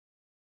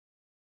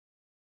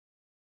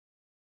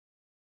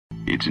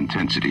Its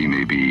intensity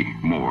may be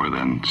more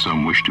than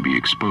some wish to be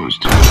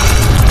exposed to.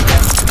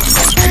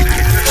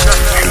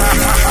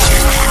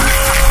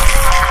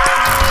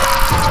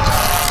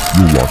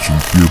 You're watching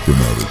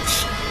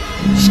FANATICS.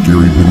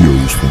 Scary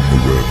videos from the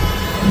web.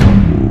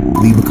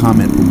 Leave a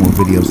comment for more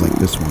videos like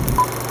this one.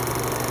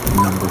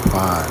 Number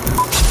 5.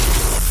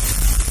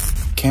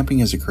 Camping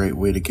is a great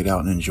way to get out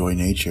and enjoy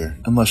nature,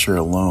 unless you're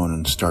alone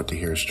and start to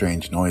hear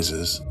strange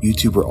noises.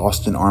 YouTuber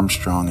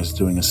Armstrong is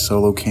doing a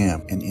solo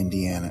camp in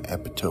Indiana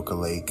at Patoka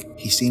Lake.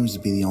 He seems to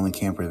be the only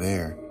camper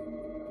there,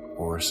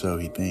 or so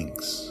he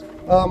thinks.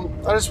 I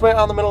just went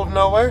out in the middle of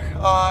nowhere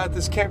at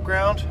this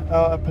campground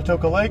at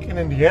Patoka Lake in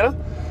Indiana.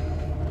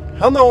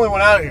 I'm the only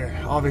one out here.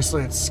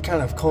 Obviously it's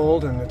kind of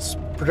cold and it's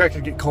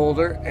projected to get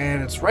colder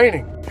and it's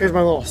raining. Here's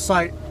my little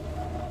site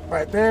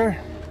right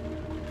there.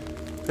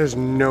 There's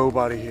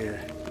nobody here,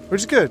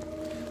 which is good.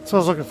 That's what I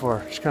was looking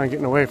for, just kind of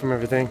getting away from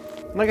everything.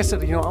 And like I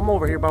said, you know, I'm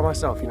over here by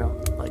myself, you know,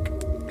 like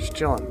just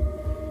chilling.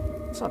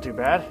 It's not too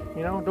bad,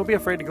 you know, don't be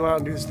afraid to go out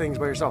and do these things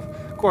by yourself.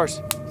 Of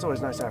course, it's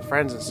always nice to have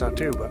friends and stuff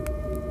too, but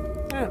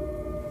yeah,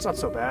 it's not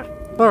so bad.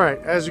 All right,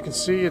 as you can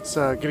see, it's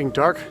getting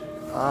dark.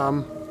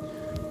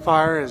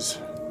 Fire is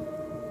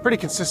pretty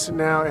consistent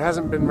now. It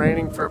hasn't been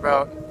raining for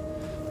about,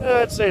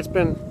 I'd say it's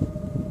been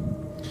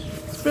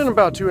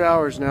about 2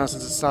 hours now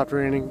since it stopped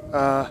raining.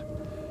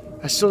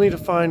 I still need to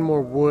find more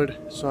wood,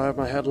 so I have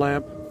my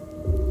headlamp.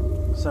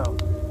 So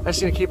I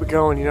just need to keep it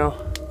going, you know,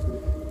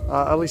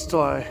 at least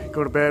till I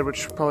go to bed,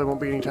 which probably won't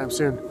be anytime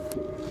soon.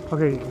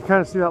 Okay, you can kind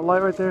of see that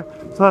light right there.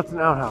 So that's an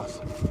outhouse.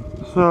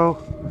 So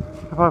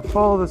if I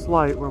follow this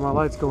light, where my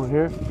light's going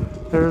here,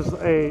 there's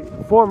a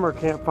former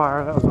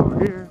campfire that was over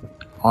here.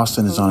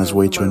 Austin is on his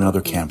way to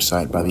another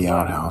campsite by the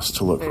outhouse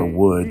to look for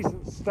wood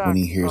when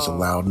he hears a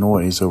loud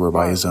noise over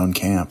by his own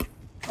camp.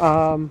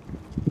 So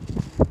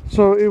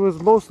it was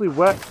mostly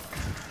wet.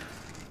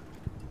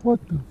 What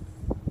the?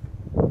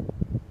 I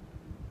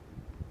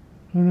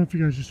don't know if you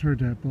guys just heard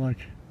that, but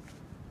like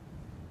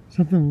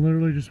something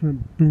literally just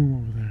went boom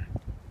over there.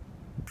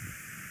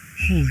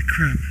 Holy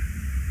crap.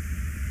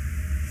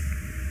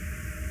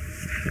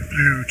 I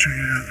gotta go check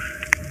it out.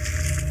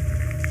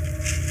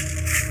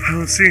 I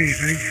don't see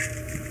anything.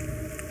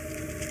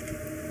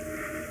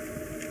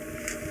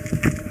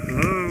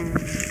 Hello?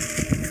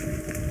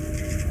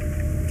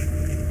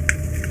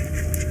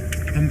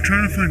 I'm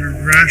trying to find a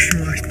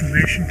rational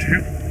explanation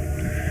too.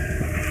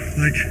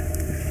 Like,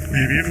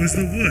 maybe it was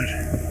the wood.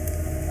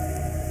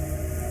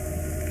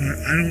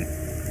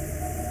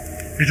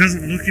 But it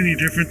doesn't look any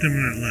different than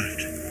when I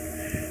left.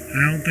 And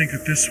I don't think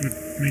that this would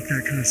make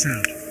that kind of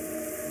sound.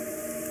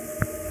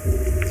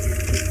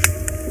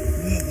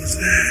 What was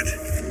that?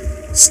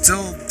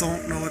 Still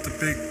don't know what the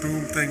big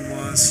boom thing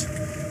was.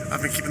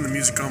 I've been keeping the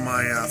music on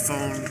my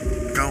phone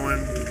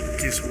going.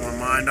 Keeps my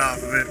mind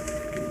off of it.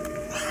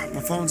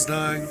 My phone's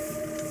dying.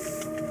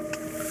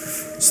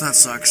 So that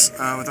sucks.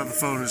 Without the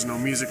phone, there's no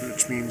music,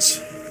 which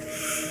means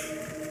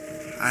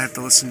I have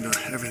to listen to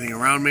everything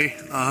around me.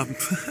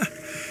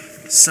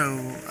 So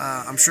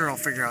I'm sure I'll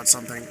figure out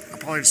something. I'll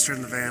probably just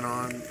turn the van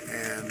on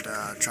and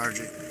charge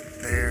it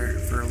there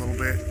for a little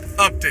bit.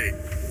 Update.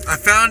 I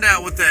found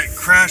out what that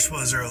crash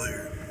was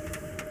earlier.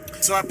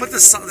 So I put the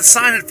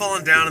sign had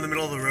fallen down in the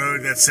middle of the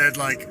road that said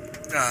like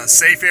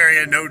safe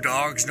area, no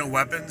dogs, no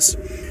weapons.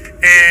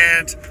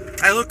 And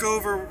I look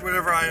over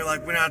whenever I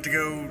like went out to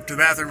go to the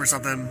bathroom or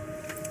something.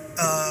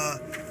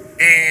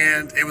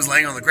 And it was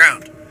laying on the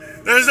ground.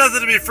 There's nothing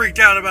to be freaked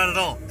out about at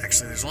all.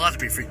 Actually, there's a lot to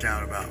be freaked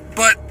out about.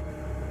 But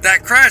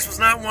that crash was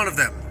not one of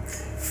them.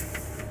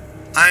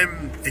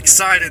 I'm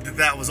excited that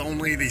that was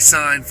only the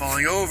sign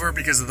falling over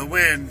because of the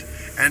wind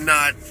and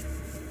not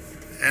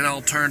an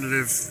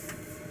alternative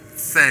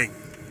thing.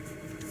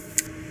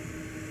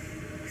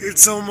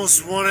 It's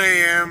almost 1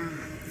 a.m.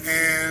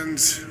 and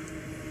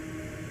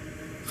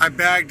I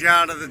bagged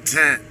out of the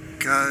tent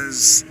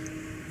because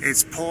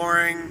it's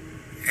pouring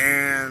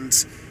and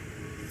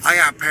I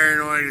got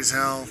paranoid as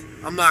hell.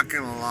 I'm not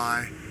gonna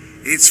lie.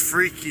 It's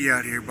freaky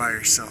out here by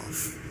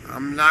yourself.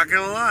 I'm not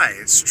gonna lie,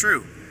 it's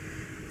true.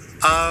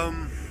 But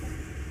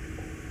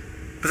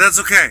that's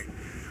okay.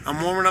 I'm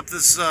warming up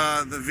this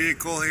the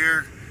vehicle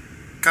here,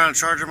 kind of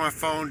charging my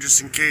phone just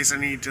in case I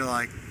need to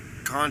like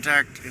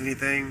contact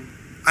anything.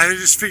 I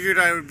just figured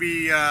I would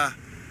be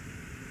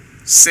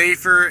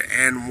safer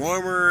and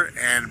warmer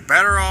and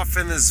better off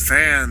in this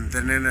van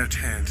than in a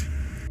tent.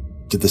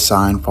 Did the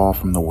sign fall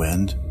from the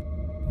wind?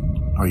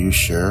 Are you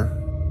sure?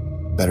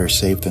 Better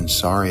safe than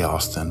sorry,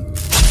 Austin.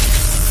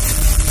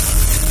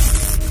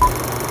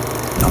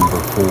 Number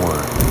 4.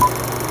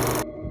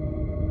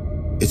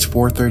 It's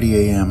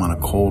 4:30 a.m. on a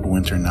cold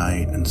winter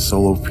night, and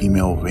solo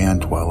female van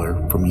dweller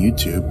from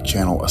YouTube,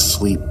 channel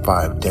Asleep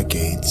 5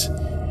 Decades,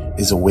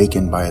 is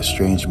awakened by a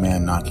strange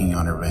man knocking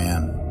on her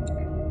van.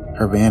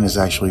 Her van is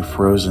actually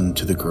frozen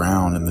to the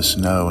ground in the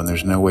snow, and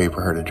there's no way for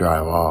her to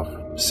drive off.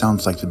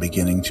 Sounds like the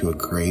beginning to a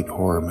great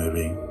horror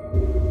movie.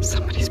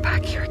 Somebody's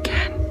back here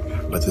again.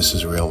 But this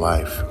is real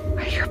life.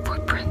 I hear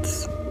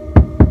footprints.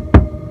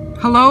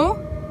 Hello?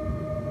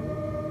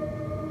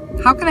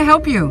 How can I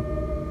help you?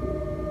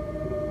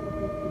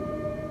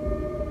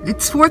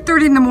 It's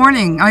 4:30 in the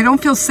morning. I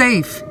don't feel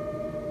safe.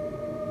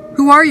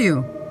 Who are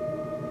you?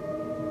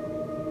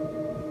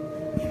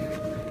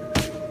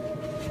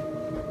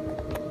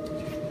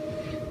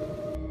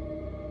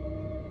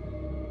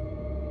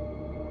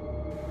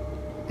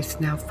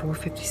 It's now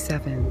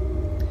 4:57,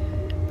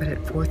 but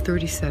at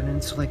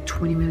 4:37, so like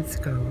 20 minutes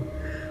ago,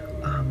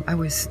 I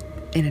was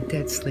in a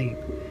dead sleep,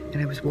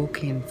 and I was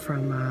woken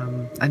from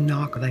a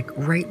knock, like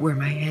right where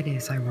my head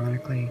is,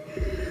 ironically.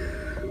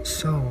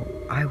 So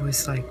I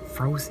was like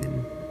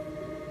frozen.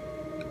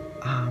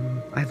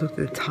 I looked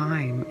at the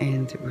time,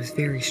 and it was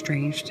very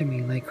strange to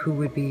me, like who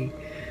would be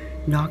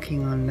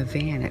knocking on the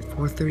van at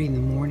 4:30 in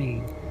the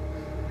morning.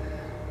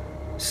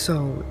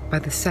 So by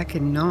the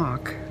second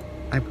knock,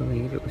 I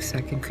believe it was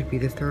second, could be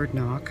the third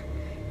knock,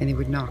 and they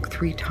would knock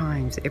 3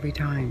 times every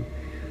time.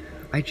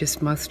 I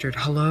just mustered,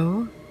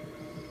 hello?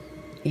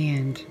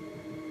 And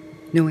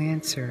no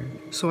answer.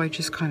 So I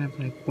just kind of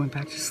like went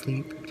back to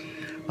sleep,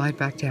 lied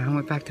back down,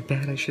 went back to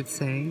bed, I should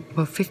say.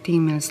 About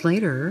 15 minutes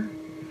later,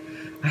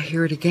 I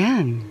hear it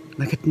again,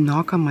 like a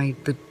knock on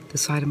the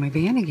side of my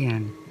van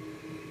again.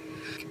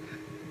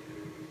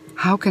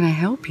 How can I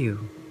help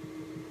you?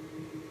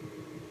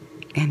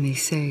 And they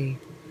say,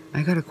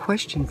 I got a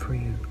question for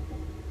you.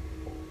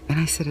 And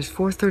I said, it's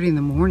 4:30 in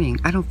the morning.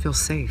 I don't feel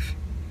safe.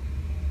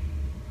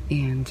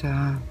 And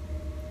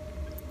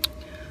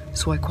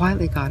so I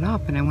quietly got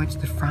up and I went to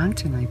the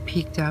front and I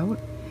peeked out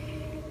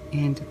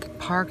and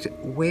parked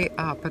way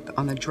up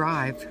on the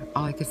drive.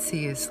 All I could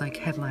see is like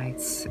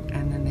headlights,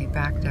 and then they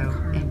backed out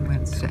and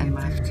went and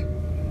left.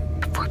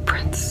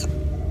 Footprints.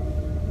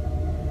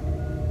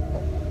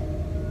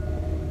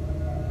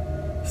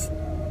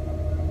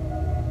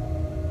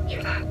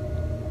 Hear that?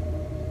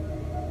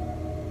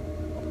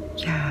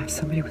 Yeah,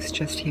 somebody was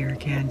just here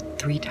again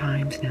 3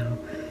 times now.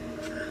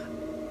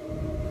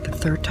 The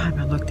third time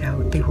I looked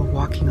out, they were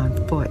walking on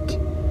foot.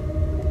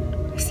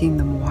 I seen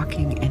them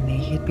walking, and they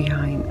hid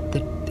behind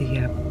the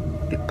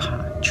big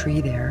tree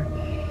there,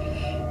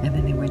 and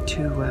then they went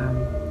to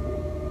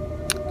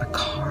a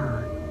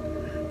car,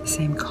 the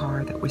same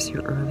car that was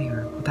here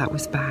earlier. Well, that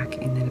was back,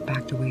 and then it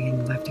backed away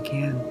and left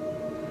again.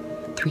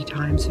 3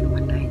 times in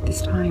one night.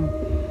 This time,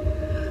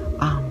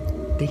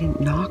 they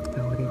didn't knock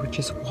though, they were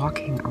just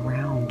walking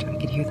around. I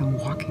could hear them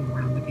walking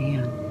around the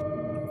van.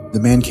 The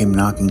man came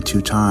knocking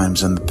 2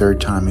 times, and the third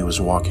time he was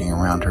walking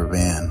around her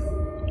van.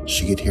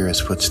 She could hear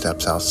his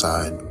footsteps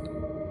outside.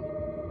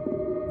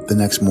 The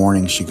next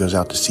morning, she goes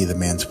out to see the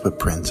man's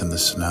footprints in the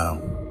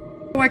snow.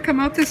 So I come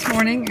out this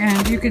morning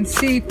and you can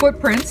see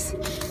footprints.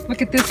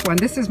 Look at this one.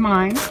 This is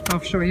mine. I'll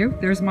show you.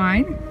 There's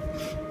mine.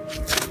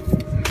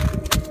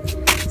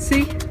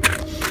 See?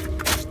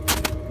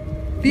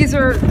 These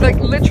are like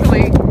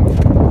literally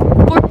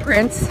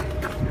footprints.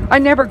 I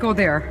never go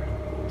there.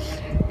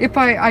 If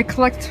I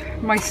collect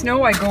my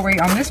snow, I go right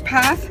on this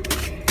path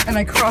and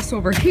I cross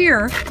over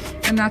here,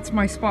 and that's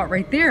my spot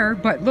right there.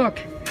 But look,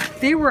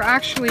 they were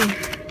actually,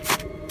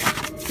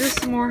 there's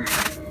some more.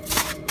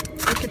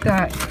 Look at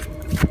that.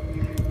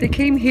 They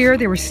came here,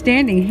 they were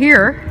standing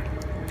here.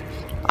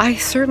 I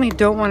certainly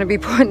don't want to be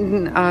put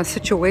in a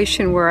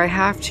situation where I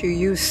have to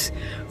use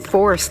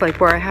force, like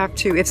where I have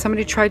to, if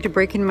somebody tried to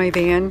break in my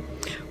van,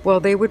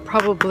 well, they would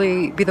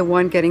probably be the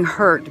one getting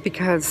hurt,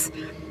 because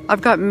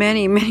I've got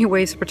many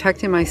ways of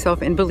protecting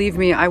myself, and believe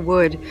me, I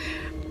would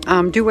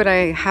do what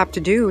I have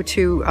to do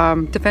to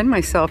defend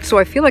myself. So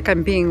I feel like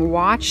I'm being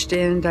watched,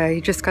 and I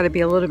just got to be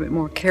a little bit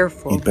more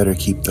careful. You'd better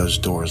keep those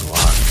doors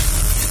locked.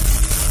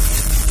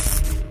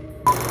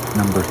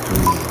 Number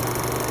 3.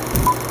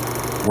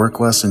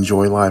 Work Less,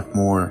 Enjoy Life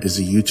More is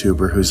a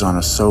YouTuber who's on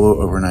a solo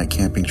overnight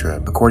camping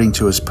trip. According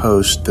to his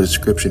post, the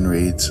description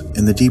reads,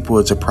 in the deep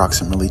woods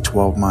approximately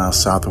 12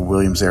 miles south of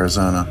Williams,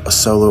 Arizona, a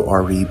solo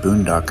RV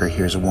boondocker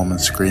hears a woman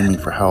screaming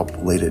for help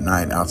late at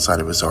night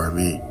outside of his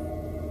RV.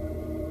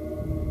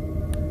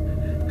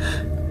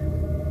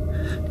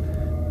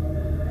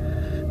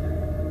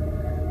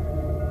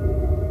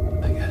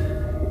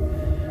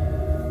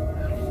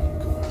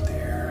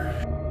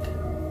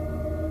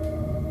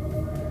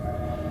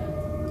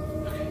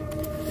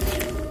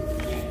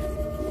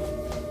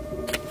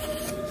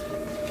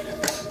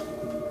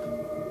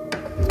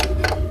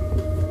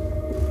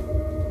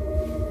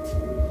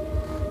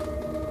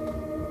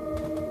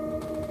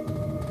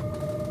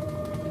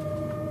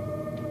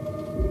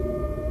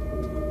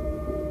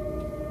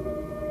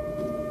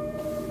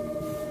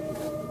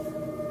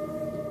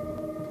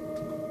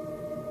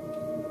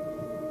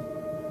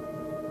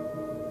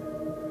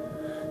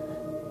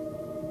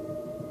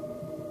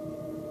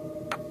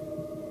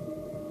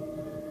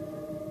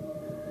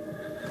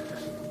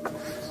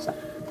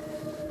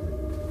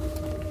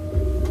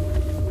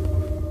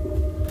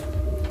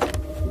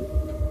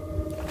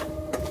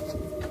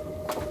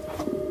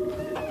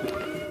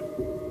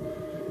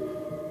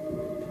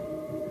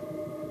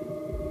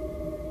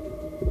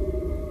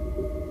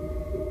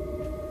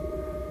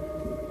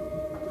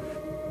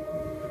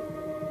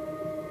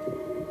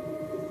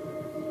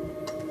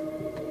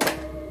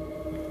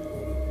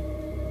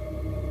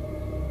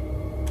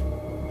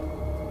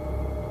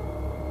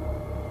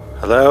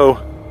 Hello?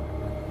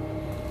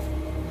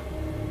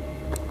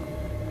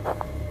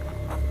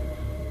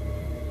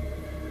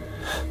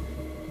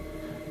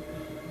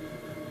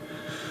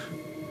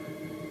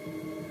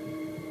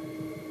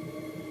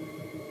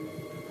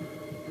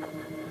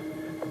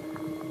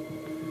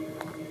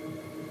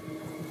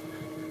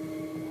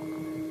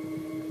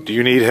 Do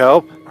you need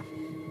help?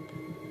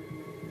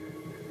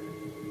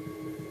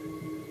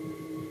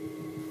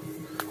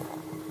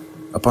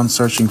 Upon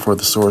searching for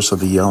the source of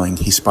the yelling,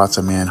 he spots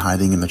a man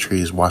hiding in the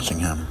trees watching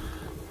him.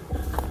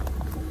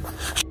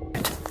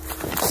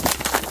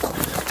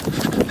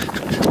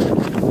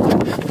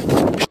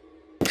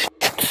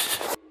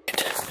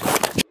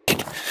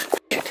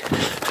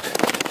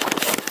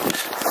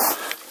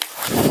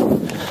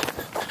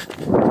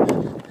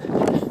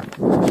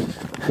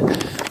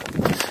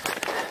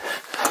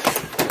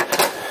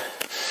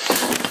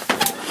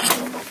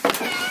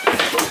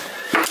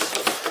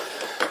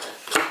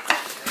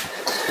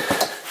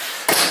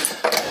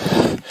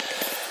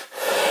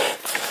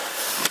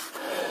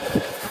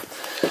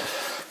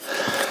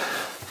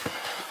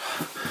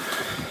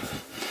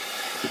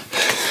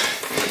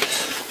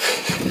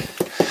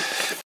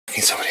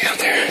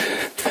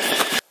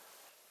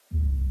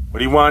 What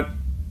do you want?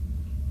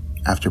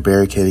 After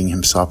barricading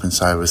himself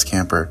inside of his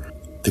camper,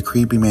 the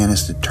creepy man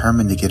is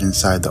determined to get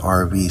inside the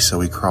RV,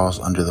 so he crawls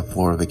under the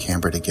floor of the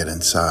camper to get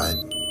inside.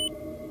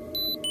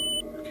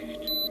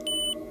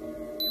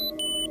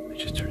 I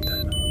just heard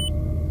that.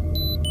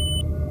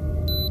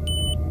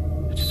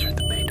 I just heard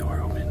the bay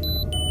door open.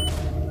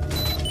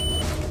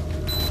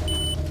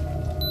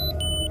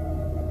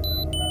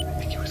 I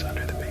think he was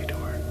under the bay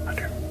door,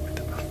 under where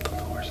the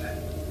door's at.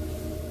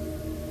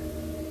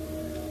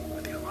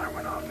 But the alarm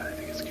went off and I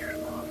think it scared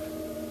him off.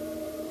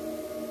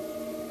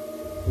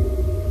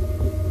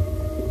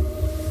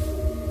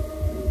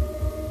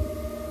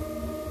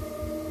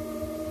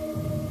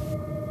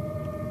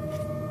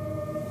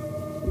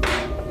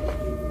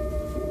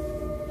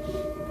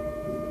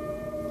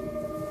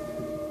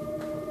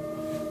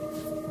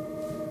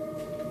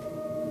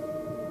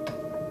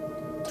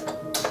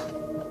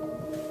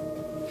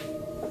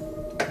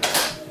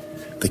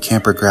 The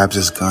camper grabs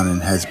his gun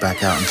and heads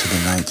back out into the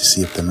night to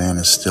see if the man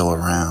is still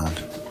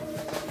around.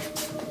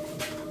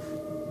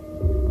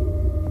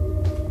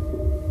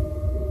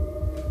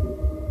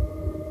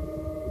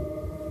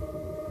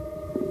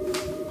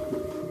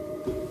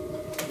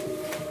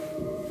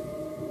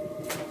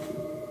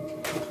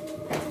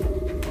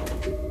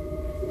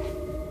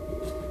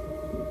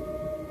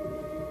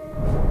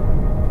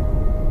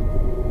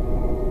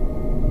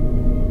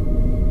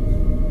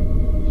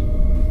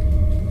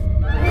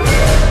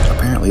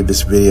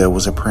 This video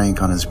was a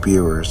prank on his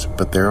viewers,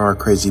 but there are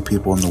crazy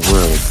people in the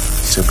world,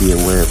 so be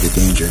aware of the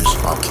dangers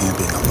while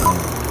camping alone.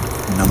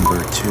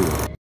 Number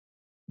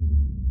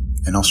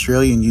 2. An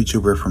Australian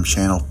YouTuber from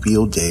channel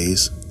Field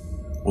Days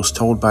was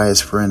told by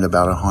his friend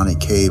about a haunted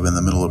cave in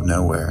the middle of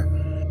nowhere.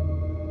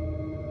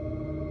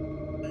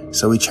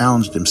 So he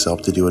challenged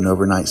himself to do an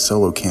overnight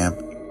solo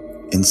camp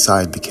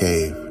inside the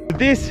cave.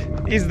 This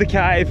is the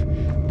cave,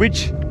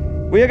 which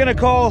we are going to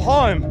call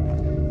home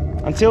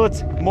until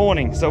it's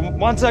morning. So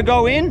once I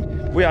go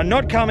in, we are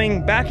not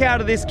coming back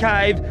out of this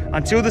cave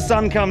until the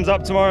sun comes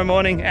up tomorrow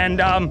morning. And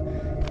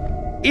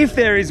if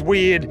there is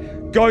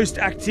weird ghost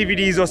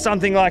activities or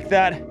something like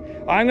that,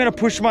 I'm gonna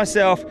push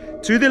myself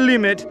to the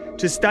limit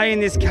to stay in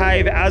this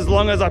cave as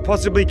long as I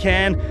possibly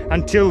can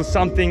until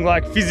something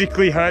like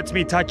physically hurts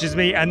me, touches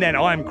me, and then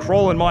I'm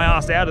crawling my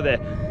ass out of there.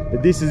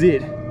 But this is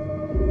it.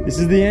 This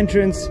is the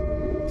entrance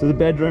to the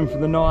bedroom for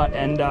the night,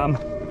 and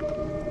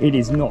it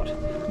is not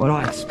what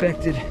I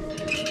expected.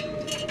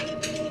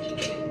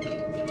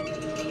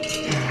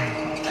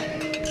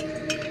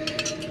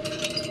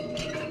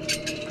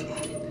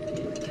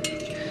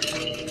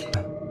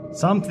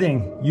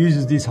 Something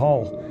uses this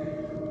hole.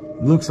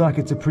 Looks like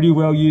it's a pretty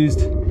well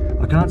used.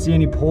 I can't see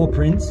any paw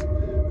prints.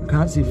 I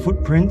can't see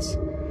footprints.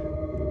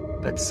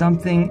 But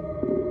something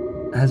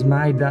has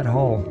made that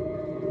hole.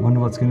 Wonder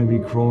what's going to be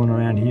crawling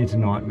around here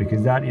tonight,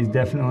 because that is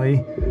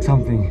definitely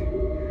something.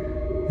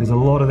 There's a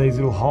lot of these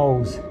little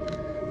holes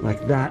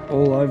like that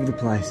all over the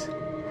place.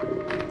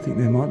 I think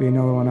there might be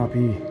another one up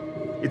here.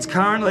 It's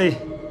currently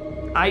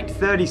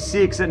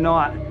 8:36 at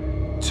night.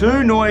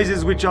 Two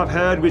noises which I've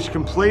heard, which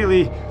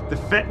completely,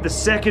 the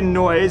second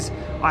noise,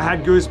 I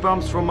had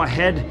goosebumps from my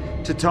head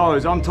to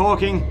toes. I'm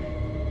talking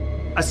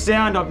a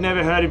sound I've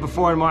never heard it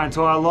before in my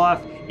entire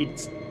life.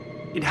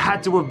 It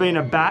had to have been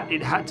a bat,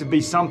 it had to be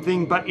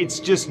something, but it's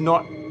just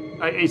not,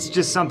 it's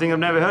just something I've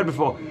never heard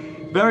before.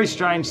 Very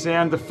strange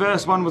sound. The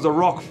first one was a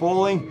rock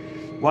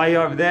falling. Way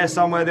over there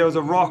somewhere there was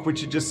a rock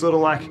which it just sort of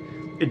like,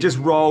 it just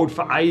rolled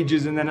for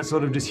ages and then it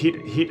sort of just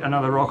hit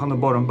another rock on the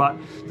bottom. But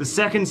the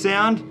second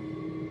sound,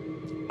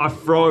 I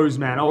froze,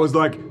 man. I was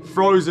like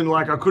frozen,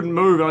 like I couldn't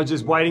move. I was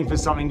just waiting for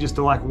something just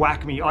to like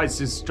whack me. It's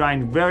just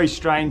strange, very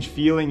strange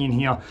feeling in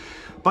here.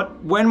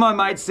 But when my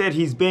mate said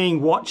he's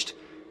being watched,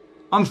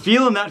 I'm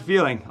feeling that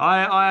feeling.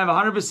 I am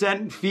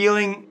 100%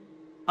 feeling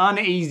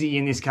uneasy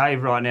in this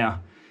cave right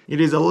now.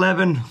 It is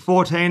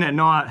 11:14 at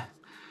night.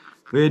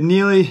 We're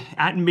nearly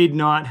at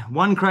midnight.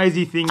 One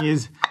crazy thing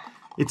is,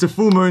 it's a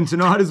full moon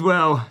tonight as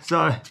well.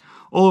 So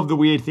all of the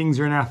weird things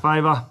are in our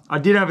favor. I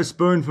did have a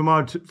spoon for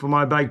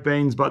my baked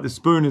beans, but the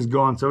spoon is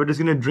gone. So we're just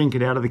gonna drink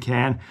it out of the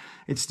can.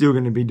 It's still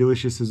gonna be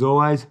delicious as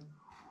always.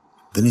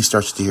 Then he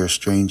starts to hear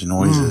strange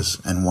noises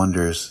and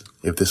wonders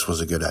if this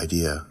was a good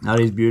idea. That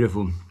is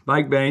beautiful.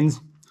 Baked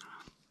beans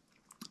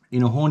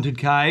in a haunted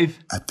cave.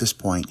 At this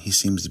point, he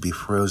seems to be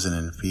frozen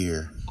in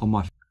fear. Oh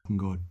my fucking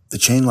God. The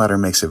chain ladder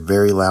makes a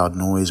very loud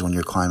noise when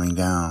you're climbing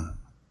down.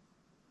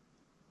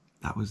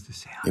 That was the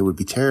sound. It would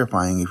be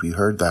terrifying if you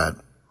heard that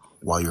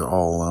while you're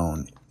all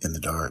alone in the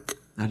dark.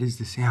 That is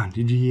the sound.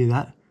 Did you hear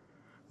that?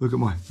 Look at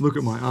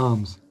my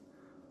arms.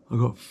 I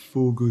got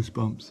full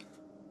goosebumps.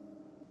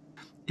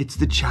 It's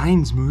the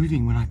chains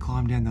moving when I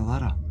climb down the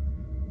ladder.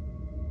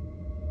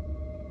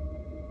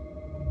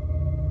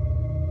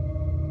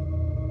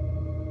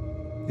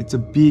 It's a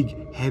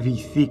big, heavy,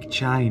 thick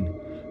chain.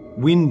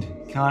 Wind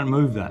can't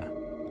move that.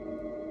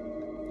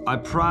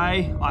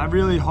 I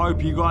really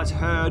hope you guys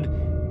heard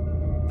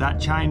that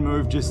chain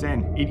move just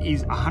then. It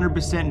is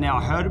 100% now.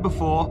 I heard it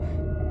before.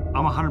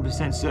 I'm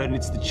 100% certain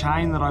it's the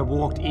chain that I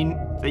walked in,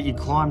 that you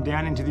climbed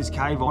down into this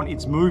cave on.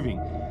 It's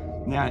moving.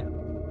 Now,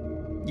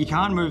 you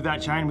can't move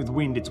that chain with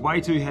wind. It's way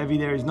too heavy.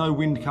 There is no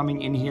wind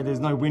coming in here. There's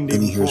no wind.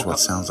 Then he hears what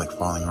sounds like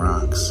falling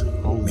rocks.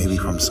 Maybe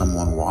from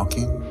someone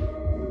walking?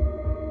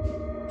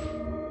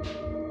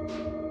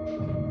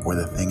 Or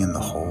the thing in the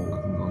hole?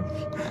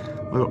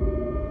 Look,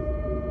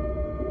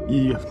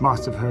 you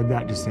must have heard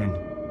that just then.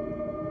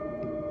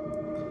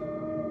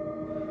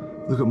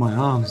 Look at my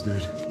arms,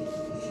 dude.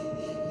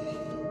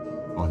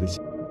 Oh, this is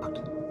fucked.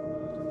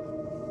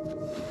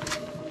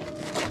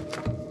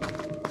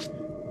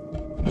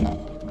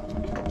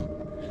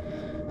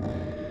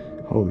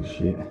 Holy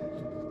shit.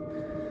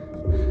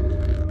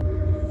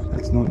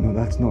 That's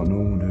not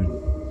normal, dude.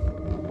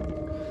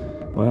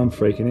 Well, I'm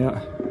freaking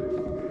out.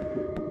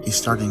 He's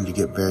starting to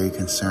get very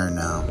concerned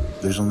now.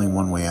 There's only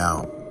one way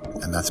out,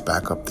 and that's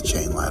back up the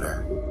chain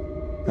ladder.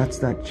 That's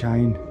that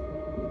chain.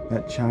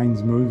 That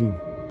chain's moving.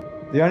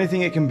 The only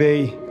thing it can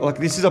be, like,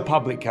 this is a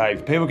public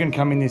cave. People can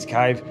come in this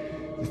cave.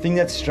 The thing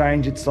that's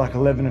strange, it's like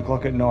 11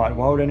 o'clock at night.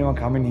 Why would anyone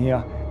come in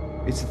here?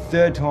 It's the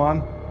third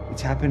time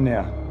it's happened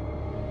now.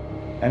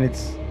 And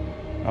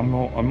I'm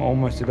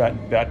almost about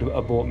to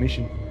abort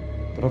mission.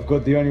 But I've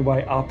got the only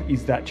way up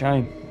is that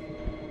chain.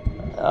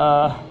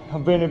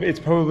 It's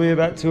probably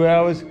about 2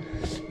 hours,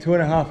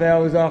 2.5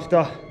 hours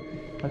after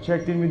I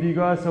checked in with you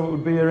guys, so it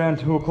would be around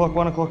 2 o'clock,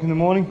 1 o'clock in the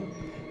morning,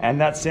 and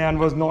that sound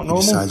was not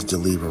normal. He decides to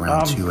leave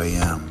around 2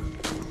 a.m.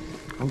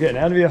 I'm getting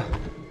out of here.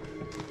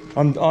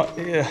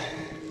 Yeah.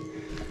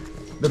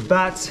 The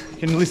bats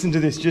can listen to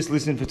this, just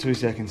listen for 2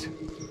 seconds.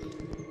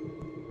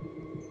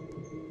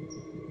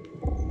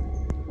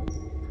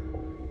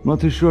 I'm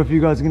not too sure if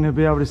you guys are going to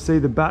be able to see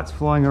the bats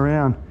flying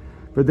around,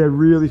 but they're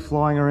really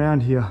flying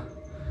around here.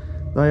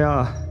 They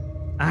are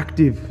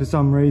active for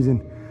some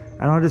reason.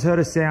 And I just heard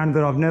a sound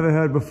that I've never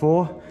heard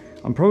before.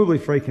 I'm probably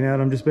freaking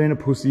out. I'm just being a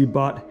pussy,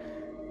 but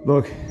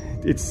look,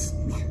 it's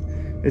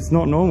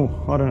not normal.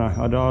 I don't know.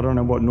 I don't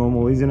know what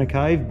normal is in a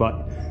cave,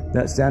 but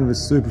that sound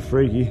was super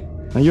freaky.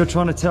 And you're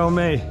trying to tell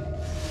me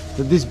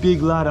that this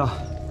big ladder,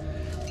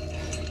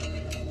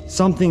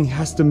 something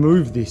has to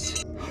move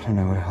this. I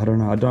don't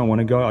know. I don't want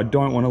to go. I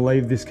don't want to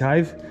leave this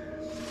cave.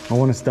 I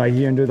want to stay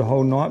here and do the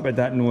whole night, but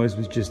that noise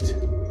was just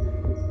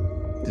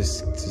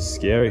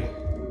scary.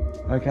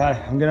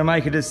 Okay, I'm gonna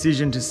make a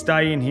decision to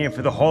stay in here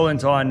for the whole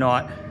entire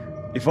night.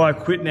 If I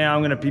quit now,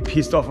 I'm gonna be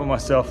pissed off at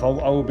myself. I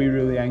will be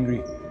really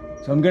angry.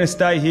 So I'm gonna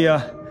stay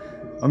here.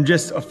 I'm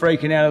just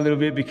freaking out a little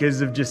bit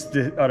because of just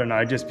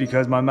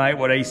because my mate,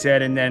 what he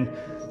said, and then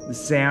the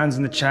sounds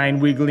and the chain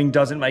wiggling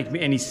doesn't make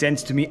any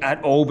sense to me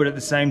at all, but at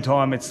the same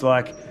time, it's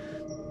like,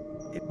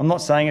 I'm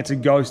not saying it's a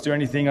ghost or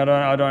anything.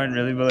 I don't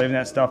really believe in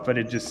that stuff, but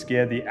it just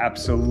scared the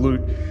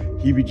absolute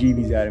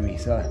heebie-jeebies out of me.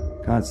 So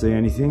can't see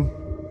anything,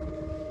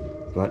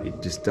 but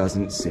it just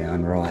doesn't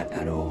sound right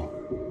at all.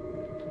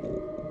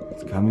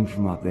 It's coming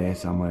from up there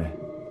somewhere.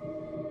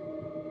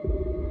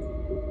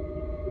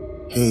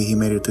 Hey, he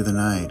made it through the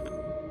night,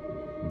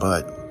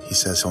 but he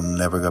says he'll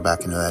never go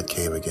back into that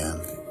cave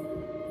again.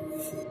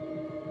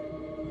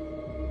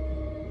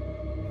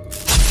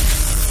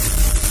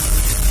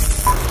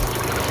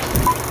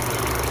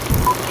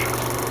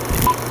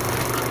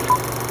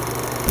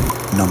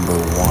 Number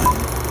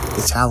 1.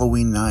 It's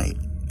Halloween night,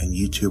 and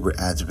YouTuber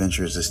Adz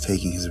Ventures is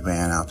taking his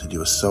van out to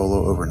do a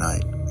solo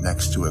overnight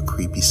next to a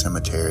creepy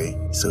cemetery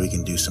so he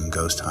can do some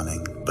ghost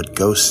hunting. But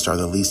ghosts are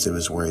the least of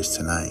his worries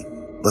tonight.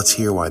 Let's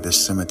hear why this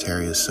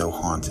cemetery is so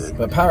haunted.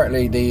 But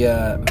apparently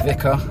the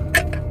vicar,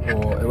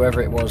 or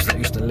whoever it was that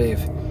used to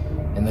live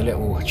in the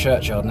little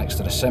churchyard next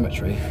to the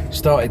cemetery,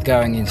 started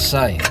going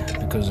insane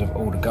because of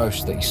all the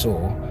ghosts that he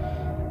saw.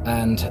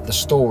 And the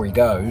story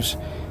goes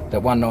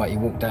that one night he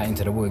walked out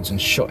into the woods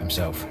and shot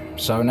himself.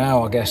 So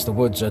now I guess the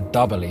woods are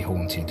doubly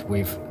haunted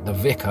with the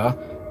vicar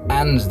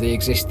and the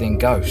existing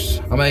ghosts.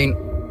 I mean,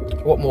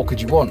 what more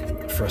could you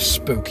want for a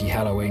spooky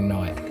Halloween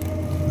night?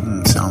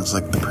 Sounds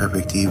like the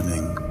perfect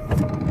evening.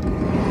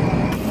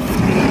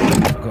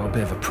 I've got a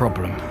bit of a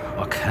problem.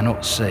 I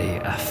cannot see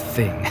a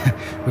thing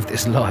with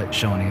this light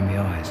shining in my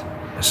eyes.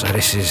 So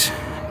this is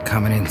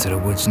coming into the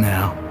woods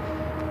now,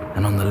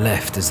 and on the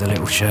left is the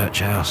little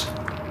church house,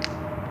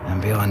 and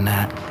behind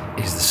that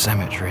is the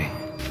cemetery.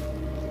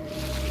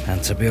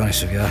 And to be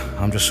honest with you,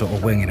 I'm just sort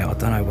of winging it. I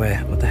don't know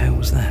what the hell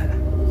was that?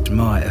 It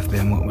might have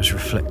been what was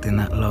reflecting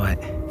that light.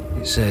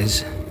 It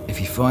says, if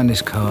you find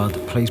this card,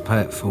 please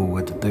pay it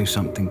forward to do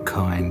something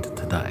kind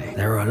today.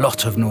 There are a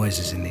lot of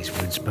noises in these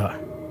woods, but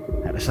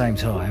at the same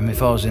time,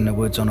 if I was in the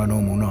woods on a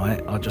normal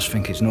night, I'd just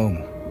think it's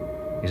normal.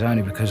 It's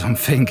only because I'm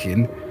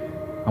thinking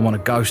I'm on a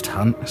ghost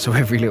hunt, so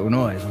every little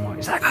noise, I'm like,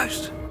 is that a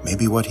ghost?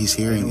 Maybe what he's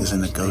hearing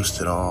isn't a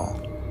ghost at all.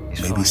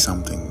 It's Maybe fine.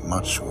 something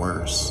much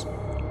worse,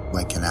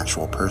 like an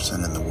actual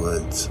person in the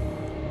woods.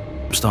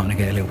 I'm starting to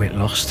get a little bit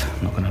lost,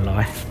 not gonna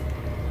lie.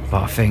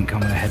 But I think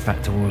I'm gonna head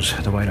back towards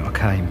the way that I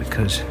came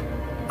because...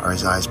 Are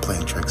his eyes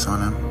playing tricks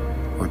on him?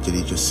 Or did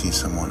he just see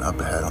someone up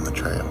ahead on the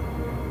trail?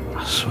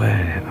 I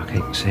swear, I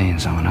keep seeing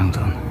someone. Hold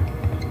on.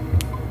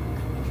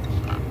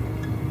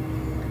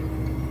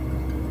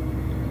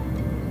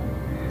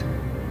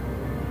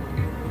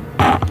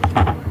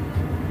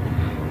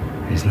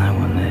 There's no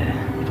one there.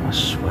 I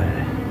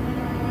swear.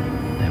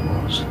 There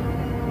was.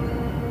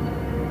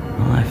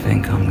 I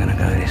think I'm gonna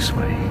go this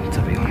way,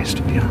 to be honest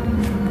with you.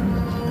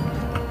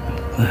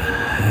 The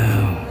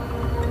hell?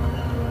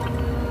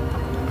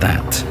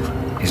 That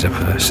is a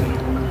person.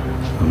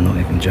 I'm not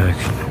even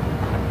joking.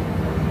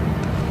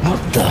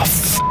 What the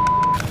f?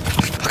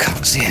 I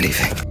can't see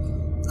anything.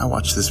 I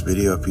watched this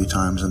video a few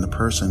times and the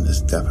person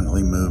is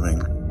definitely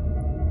moving.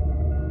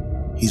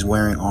 He's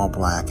wearing all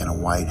black and a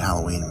white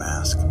Halloween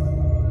mask.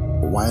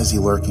 But why is he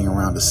lurking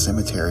around a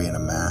cemetery in a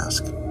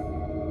mask?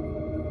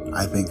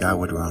 I think I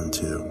would run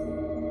too.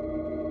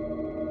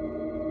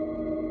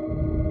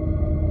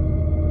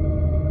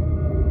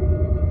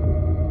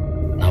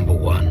 Number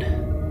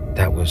one,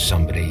 that was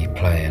somebody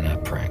playing a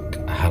prank,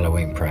 a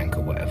Halloween prank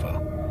or whatever.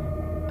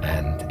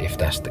 And if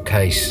that's the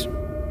case,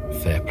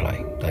 fair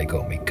play, they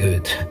got me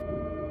good.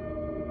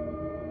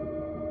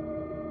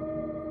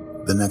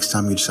 The next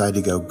time you decide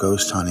to go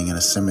ghost hunting in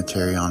a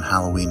cemetery on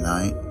Halloween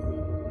night,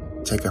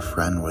 take a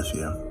friend with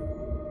you.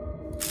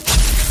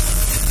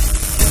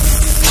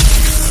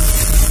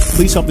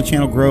 Please help the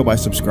channel grow by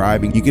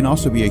subscribing. You can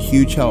also be a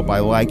huge help by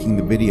liking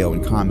the video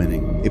and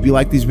commenting. If you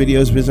like these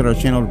videos, visit our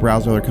channel to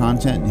browse other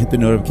content and hit the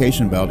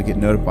notification bell to get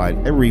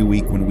notified every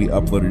week when we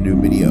upload a new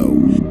video.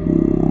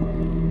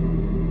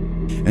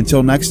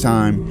 Until next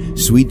time,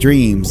 sweet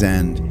dreams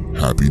and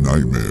Happy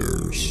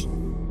nightmares.